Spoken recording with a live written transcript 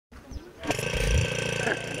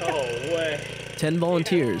No way. 10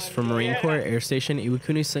 volunteers from Marine Corps Air Station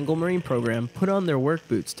Iwakuni Single Marine Program put on their work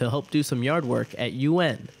boots to help do some yard work at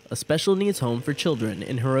Eau-en, a special needs home for children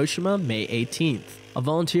in Hiroshima, May 18th. A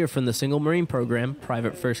volunteer from the Single Marine Program,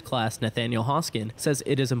 Private First Class Nathaniel Hoskin, says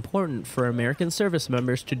it is important for American service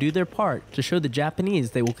members to do their part to show the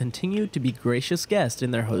Japanese they will continue to be gracious guests in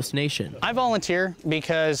their host nation. I volunteer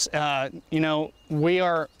because, we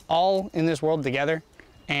are all in this world together,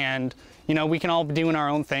 and, we can all be doing our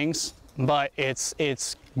own things, but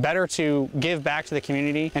it's better to give back to the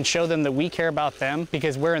community and show them that we care about them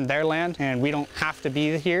because we're in their land and we don't have to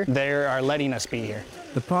be here. They are letting us be here.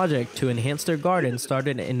 The project to enhance their garden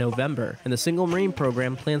started in November, and the Single Marine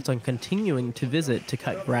Program plans on continuing to visit to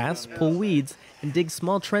cut grass, pull weeds, and dig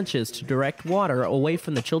small trenches to direct water away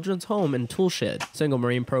from the children's home and tool shed. Single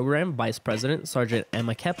Marine Program Vice President Sergeant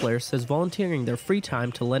Emma Kepler says volunteering their free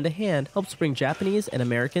time to lend a hand helps bring Japanese and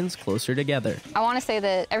Americans closer together. I want to say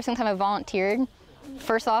that every single time I volunteered,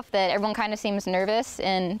 first off, that everyone kind of seems nervous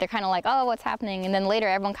and they're kind of like, oh, what's happening? And then later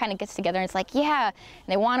everyone kind of gets together and it's like, yeah, and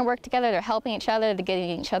they want to work together, they're helping each other, they're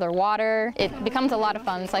getting each other water. It becomes a lot of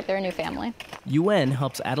fun. It's like they're a new family. Eau-en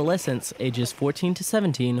helps adolescents ages 14 to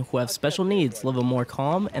 17 who have special needs live a more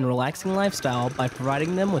calm and relaxing lifestyle by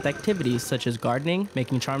providing them with activities such as gardening,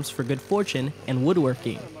 making charms for good fortune, and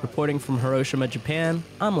woodworking. Reporting from Hiroshima, Japan,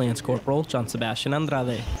 I'm Lance Corporal John Sebastian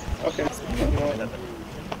Andrade. Okay.